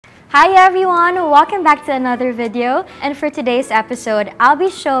Hi everyone! Welcome back to another video. And for today's episode, I'll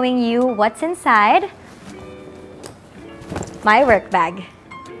be showing you what's inside my work bag.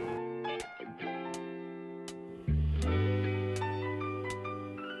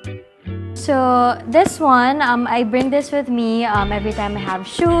 So this one, I bring this with me every time I have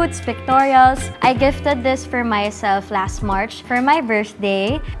shoots, pictorials. I gifted this for myself last March for my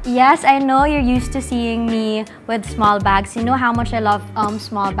birthday. Yes, I know you're used to seeing me with small bags. You know how much I love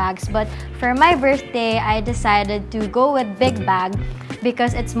small bags. But for my birthday, I decided to go with big bag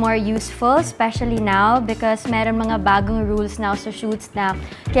because it's more useful, especially now because meron mga bagong rules now sa shoots na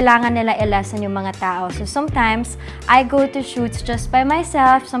kailangan nila i-lesson yung mga tao. So sometimes, I go to shoots just by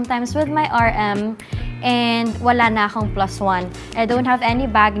myself, sometimes with my RM, and wala na akong +1. I don't have any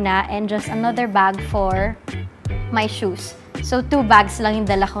bag na and just another bag for my shoes. So 2 bags lang yung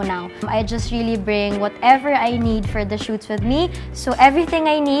dala ko now. I just really bring whatever I need for the shoots with me. So everything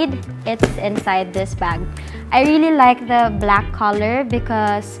I need, it's inside this bag. I really like the black color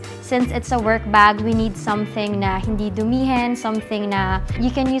because since it's a work bag, we need something na hindi dumihin, something na you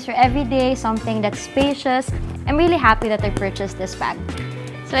can use for every day, something that's spacious. I'm really happy that I purchased this bag.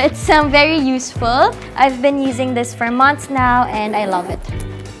 So it's very useful. I've been using this for months now and I love it.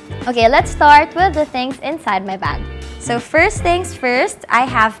 Okay, let's start with the things inside my bag. So first things first, I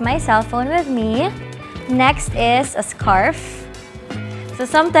have my cell phone with me. Next is a scarf. So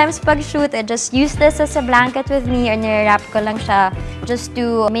sometimes pag shoot, I just use this as a blanket with me or nire-wrap ko lang siya just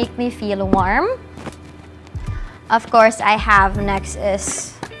to make me feel warm. Of course, I have next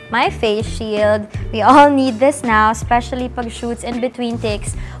is my face shield. We all need this now, especially pag shoots in between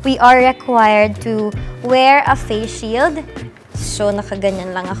takes. We are required to wear a face shield. So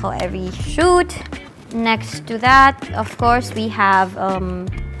nakaganyan lang ako every shoot. Next to that, of course, we have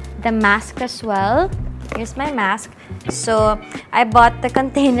the mask as well. Here's my mask. So, I bought the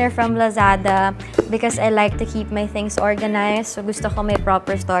container from Lazada because I like to keep my things organized. So, gusto ko may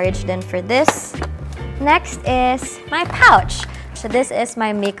proper storage din for this. Next is my pouch. So, this is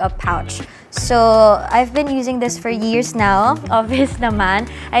my makeup pouch. So, I've been using this for years now. Obvious naman.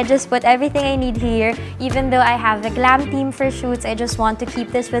 I just put everything I need here. Even though I have the glam theme for shoots, I just want to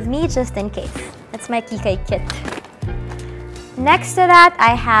keep this with me just in case. That's my Kikay kit. Next to that,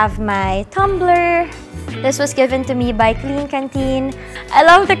 I have my tumbler. This was given to me by Clean Canteen. I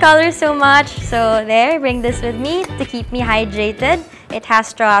love the color so much. So there, bring this with me to keep me hydrated. It has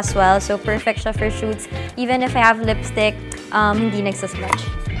straw as well, so perfect siya for shoots. Even if I have lipstick, hindi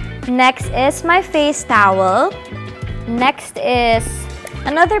nagsasmudge. Next is my face towel. Next is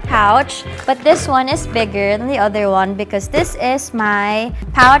another pouch, but this one is bigger than the other one because this is my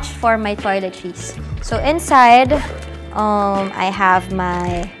pouch for my toiletries. So inside, I have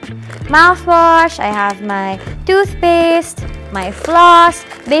my mouthwash, I have my toothpaste, my floss,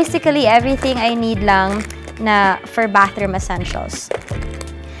 basically everything I need lang na for bathroom essentials.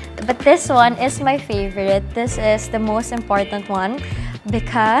 But this one is my favorite. This is the most important one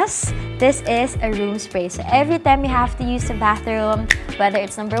because this is a room spray. So every time you have to use the bathroom, whether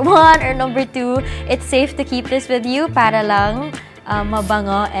it's number 1 or number 2, it's safe to keep this with you para lang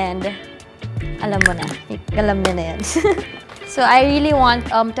mabango and alam mo na, alam niyo na yan. So I really want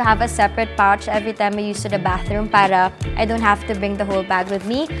to have a separate pouch every time I use to the bathroom para I don't have to bring the whole bag with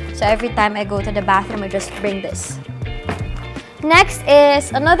me. So every time I go to the bathroom, I just bring this. Next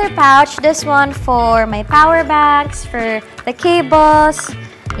is another pouch. This one for my power banks, for the cables.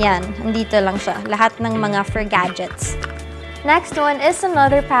 Yan, nandito lang siya. Lahat ng mga for gadgets. Next one is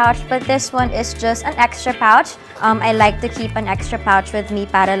another pouch, but this one is just an extra pouch. I like to keep an extra pouch with me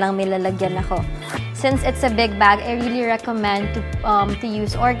para lang may lalagyan ako. Since it's a big bag, I really recommend to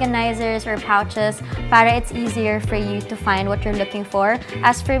use organizers or pouches para it's easier for you to find what you're looking for.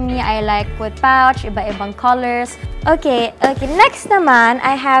 As for me, I like with pouch, iba-ibang colors. Okay, next naman,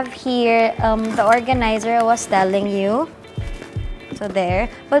 I have here the organizer I was telling you. So there.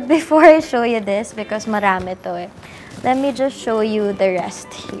 But before I show you this, because marami to let me just show you the rest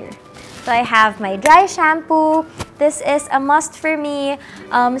here. So I have my dry shampoo. This is a must for me,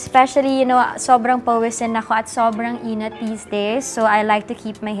 especially, you know, sobrang pawisin ako at sobrang init these days. So I like to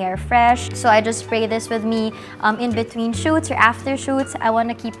keep my hair fresh. So I just spray this with me in between shoots or after shoots. I want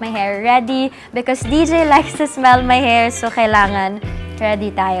to keep my hair ready because DJ likes to smell my hair. So kailangan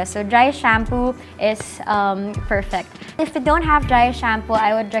ready tayo. So dry shampoo is perfect. If you don't have dry shampoo,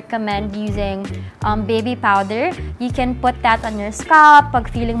 I would recommend using baby powder. You can put that on your scalp pag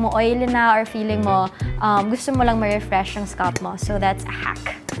feeling mo oily na or feeling mo gusto mo lang ma-refresh yung scalp mo. So that's a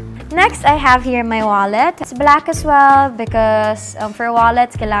hack. Next, I have here my wallet. It's black as well because for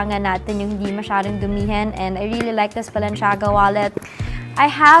wallets, kailangan natin yung hindi masyadong dumihin. And I really like this Balenciaga wallet. I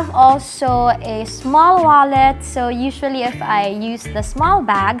have also a small wallet. So usually if I use the small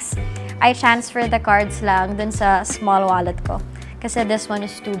bags, I transfer the cards lang dun sa small wallet ko. Kasi this one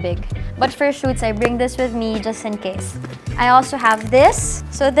is too big. But for shoots, I bring this with me just in case. I also have this.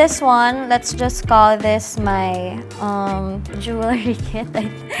 So this one, let's just call this my jewelry kit.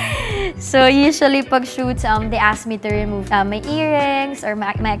 So usually pag shoots, they ask me to remove my earrings or my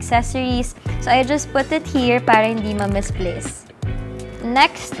accessories. So I just put it here para hindi ma-misplace.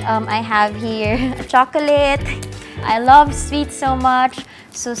 Next, I have here a chocolate. I love sweets so much.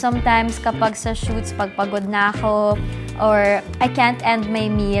 So sometimes kapag sa shoots, pag pagod na ako, or I can't end my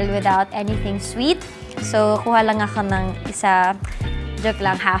meal without anything sweet. So kuha lang ako ng isa, joke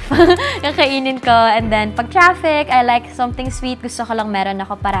lang, half. Yung kainin ko. And then pag traffic, I like something sweet. Gusto ko lang meron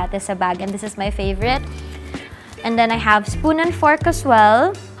ako parate sa bag. And this is my favorite. And then I have spoon and fork as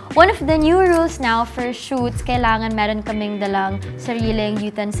well. One of the new rules now for shoots, kailangan meron kaming dalang sariling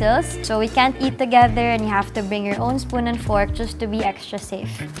utensils. So we can't eat together and you have to bring your own spoon and fork just to be extra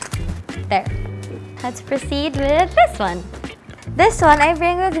safe. There. Let's proceed with this one. This one I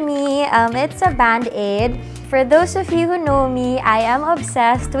bring with me, it's a Band-Aid. For those of you who know me, I am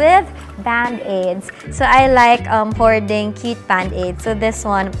obsessed with Band-Aids. So I like hoarding cute Band-Aids. So this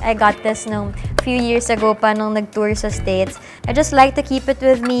one, I got this nung few years ago pa nung nag-tour sa States. I just like to keep it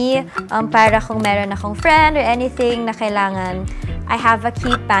with me para kung meron akong friend or anything na kailangan, I have a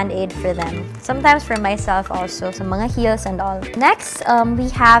cute Band-Aid for them. Sometimes for myself also, sa mga heels and all. Next, we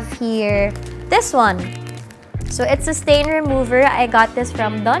have here this one. So it's a stain remover. I got this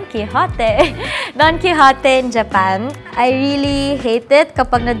from Don Quixote. Don Quixote in Japan. I really hate it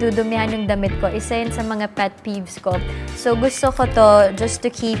kapag nadudumihan yung damit ko. Isa yun sa mga pet peeves ko. So gusto ko to just to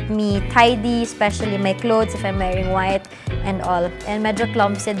keep me tidy, especially my clothes if I'm wearing white and all. And medyo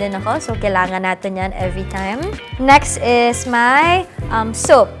clumsy din ako, so kailangan natin yan every time. Next is my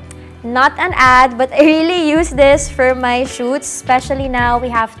soap. Not an ad, but I really use this for my shoots, especially now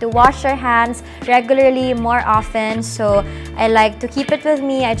we have to wash our hands regularly more often. So I like to keep it with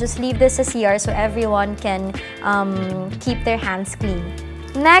me. I just leave this as CR so everyone can keep their hands clean.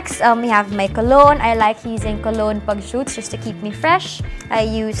 Next, we have my cologne. I like using cologne pag shoots just to keep me fresh. I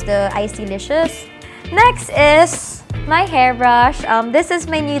use the Icylicious. Next is my hairbrush. This is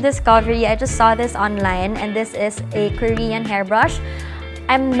my new discovery. I just saw this online and this is a Korean hairbrush.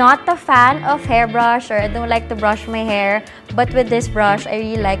 I'm not a fan of hairbrush or I don't like to brush my hair, but with this brush, I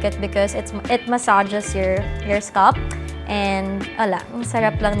really like it because it massages your scalp and ala, ang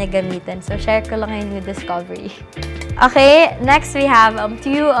sarap lang niya gamitin. So share ko lang yung new discovery. Okay, next we have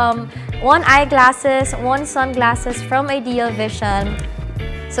one eyeglasses, one sunglasses from Ideal Vision.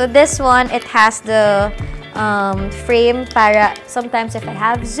 So this one, it has the frame para sometimes if I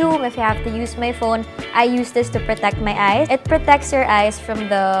have Zoom, if I have to use my phone, I use this to protect my eyes. It protects your eyes from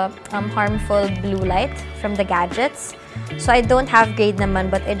the harmful blue light from the gadgets. So I don't have grade naman,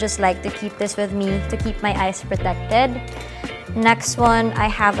 but I just like to keep this with me to keep my eyes protected. Next one, I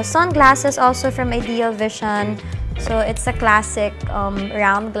have a sunglasses also from Ideal Vision. So it's a classic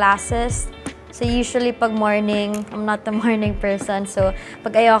round glasses. So usually pag morning, I'm not a morning person. So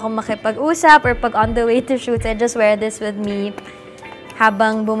pag ayoko makipag-usap or pag on the way to shoots, I just wear this with me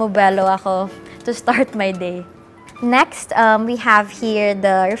habang bumubelo ako to start my day. Next, we have here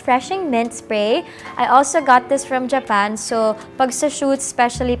the refreshing mint spray. I also got this from Japan. So pag sa shoots,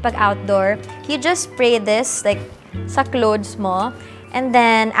 especially pag outdoor, you just spray this like sa clothes mo. And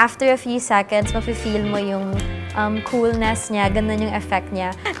then after a few seconds, mafe-feel mo yung coolness niya, ganun yung effect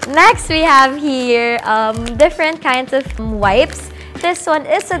niya. Next, we have here different kinds of wipes. This one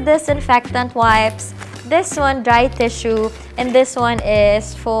is a disinfectant wipes. This one, dry tissue. And this one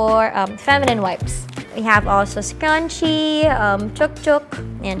is for feminine wipes. We have also scrunchie, chuk-chuk,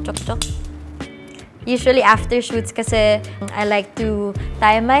 and chuk-chuk. Usually after shoots kasi I like to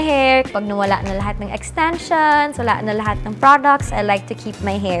tie my hair. Pag nawala na lahat ng extensions, wala na lahat ng products, I like to keep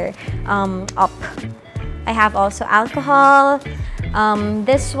my hair up. I have also alcohol.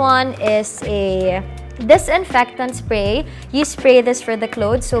 This one is a disinfectant spray. You spray this for the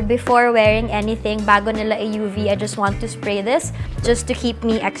clothes. So before wearing anything, bago nila i-UV, I just want to spray this just to keep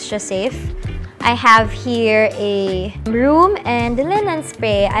me extra safe. I have here a broom and linen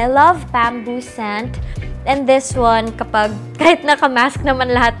spray. I love bamboo scent. And this one, kapag kahit naka-mask naman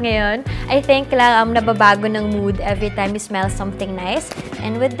lahat ngayon, I think lang nababago ng mood every time you smell something nice.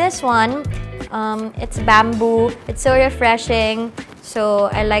 And with this one, it's bamboo. It's so refreshing. So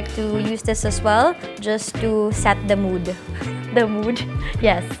I like to use this as well, just to set the mood. The mood?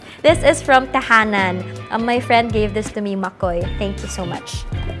 Yes. This is from Tahanan. My friend gave this to me, Makoy. Thank you so much.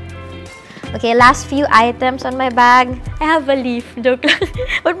 Okay, last few items on my bag. I have a leaf. Joke lang.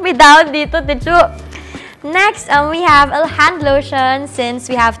 Put me down dito, Tichu. Next, we have a hand lotion since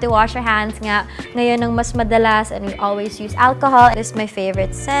we have to wash our hands nga ngayon ng mas madalas and we always use alcohol. This is my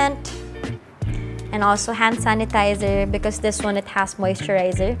favorite scent. And also hand sanitizer because this one, it has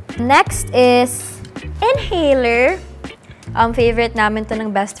moisturizer. Next is inhaler. Favorite namin to ng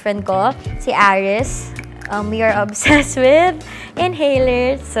best friend ko, si Aris. We are obsessed with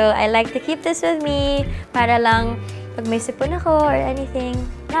inhalers. So, I like to keep this with me para lang pag may sipon ako or anything,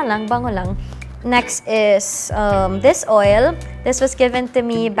 bango lang. Next is this oil. This was given to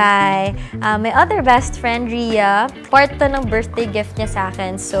me by my other best friend, Ria. Part to ng birthday gift niya sa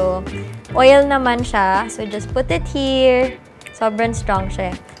akin. So, oil naman siya. So, just put it here. Sobrang strong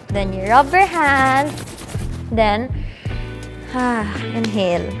siya. Then, you rub your hands. Then,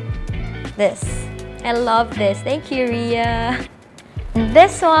 inhale. This. I love this. Thank you, Ria.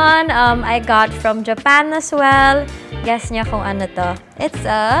 This one, I got from Japan as well. Guess niya kung ano to. It's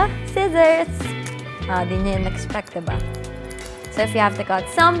a scissors. Di niya in-expect, diba? So if you have to cut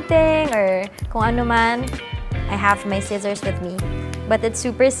something or kung ano man, I have my scissors with me. But it's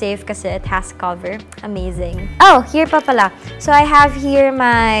super safe kasi it has cover. Amazing. Oh, here pa pala. So I have here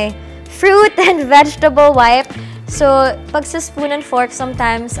my fruit and vegetable wipe. So, pag sa spoon and fork,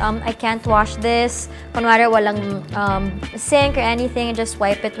 sometimes I can't wash this. Kunwari, walang sink or anything, just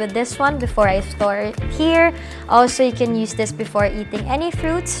wipe it with this one before I store it here. Also, you can use this before eating any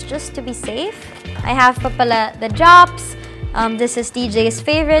fruits, just to be safe. I have pa pala the drops. This is TJ's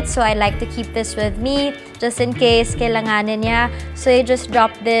favorite, so I like to keep this with me, just in case kailanganin niya. So, you just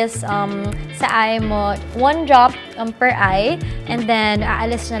drop this sa eye mo, 1 drop per eye, and then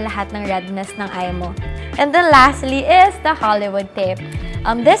aalis na lahat ng redness ng eye mo. And then lastly is the Hollywood tape.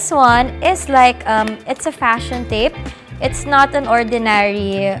 This one is like, it's a fashion tape. It's not an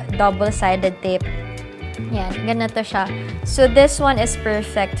ordinary double-sided tape. Yan, ganito siya. So this one is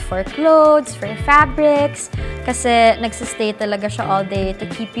perfect for clothes, for fabrics, kasi nagsistay talaga siya all day to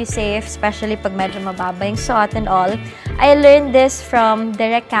keep you safe, especially pag medyo mababa yung suot and all. I learned this from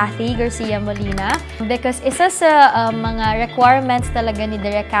Direk Kathy Garcia Molina because isa sa mga requirements talaga ni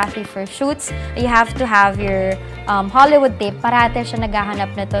Direk Kathy for shoots, you have to have your Hollywood tape. Parate siya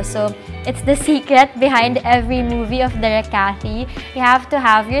naghahanap nito. So, it's the secret behind every movie of Direk Kathy. You have to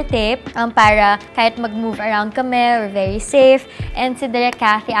have your tape para kahit mag-move around kami, we're very safe. And si Direk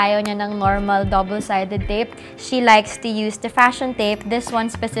Kathy, ayaw niya ng normal double-sided tape. She likes to use the fashion tape, this one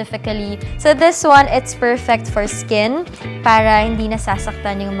specifically. So, this one, it's perfect for skin para hindi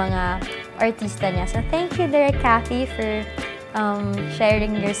nasasaktan yung mga artista niya. So, thank you, Direk Kathy, for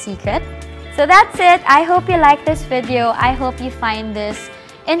sharing your secret. So, that's it. I hope you like this video. I hope you find this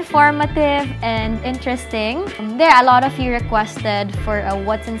informative and interesting. There, a lot of you requested for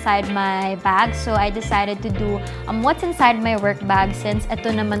what's inside my bag. So, I decided to do what's inside my work bag since ito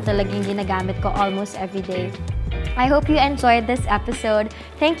naman talagang ginagamit ko almost every day. I hope you enjoyed this episode.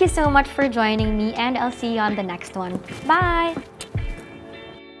 Thank you so much for joining me and I'll see you on the next one. Bye!